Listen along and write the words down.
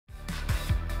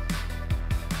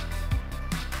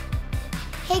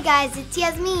Hey guys, it's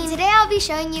Yasmin. Today I'll be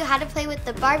showing you how to play with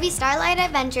the Barbie Star Light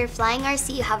Adventure Flying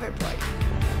RC Hoverboard.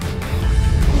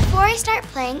 Before I start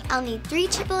playing, I'll need 3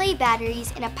 AAA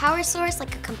batteries and a power source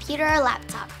like a computer or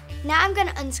laptop. Now I'm going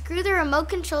to unscrew the remote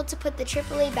control to put the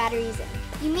AAA batteries in.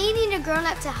 You may need a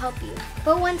grown-up to help you,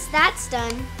 but once that's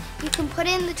done, you can put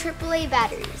in the AAA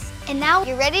batteries. And now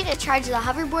you're ready to charge the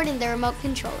hoverboard and the remote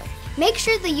controller. Make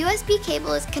sure the USB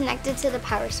cable is connected to the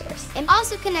power source and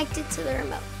also connected to the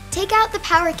remote. Take out the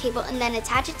power cable and then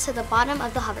attach it to the bottom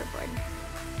of the hoverboard.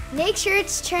 Make sure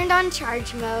it's turned on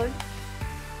charge mode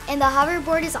and the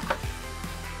hoverboard is off.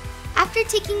 After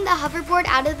taking the hoverboard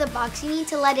out of the box, you need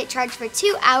to let it charge for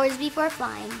 2 hours before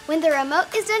flying. When the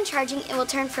remote is done charging, it will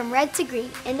turn from red to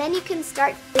green, and then you can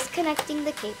start disconnecting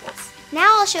the cables.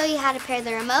 Now I'll show you how to pair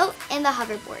the remote and the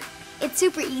hoverboard. It's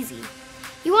super easy.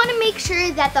 You want to make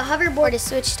sure that the hoverboard is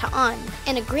switched to on,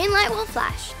 and a green light will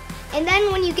flash. And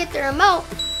then when you get the remote,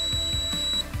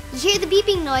 you hear the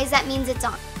beeping noise, that means it's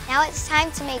on. Now it's time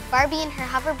to make Barbie and her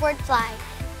hoverboard fly.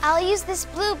 I'll use this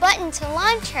blue button to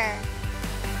launch her.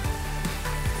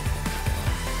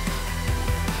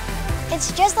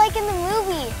 It's just like in the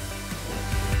movie.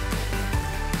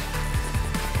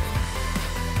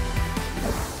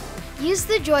 Use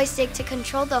the joystick to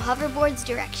control the hoverboard's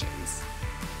directions.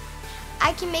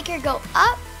 I can make her go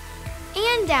up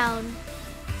and down.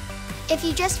 If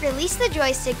you just release the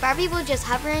joystick, Barbie will just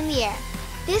hover in the air.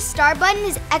 This star button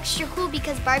is extra cool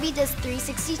because Barbie does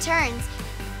 360 turns.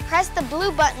 Press the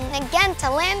blue button again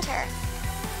to land her.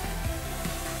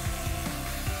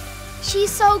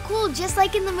 She's so cool, just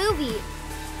like in the movie.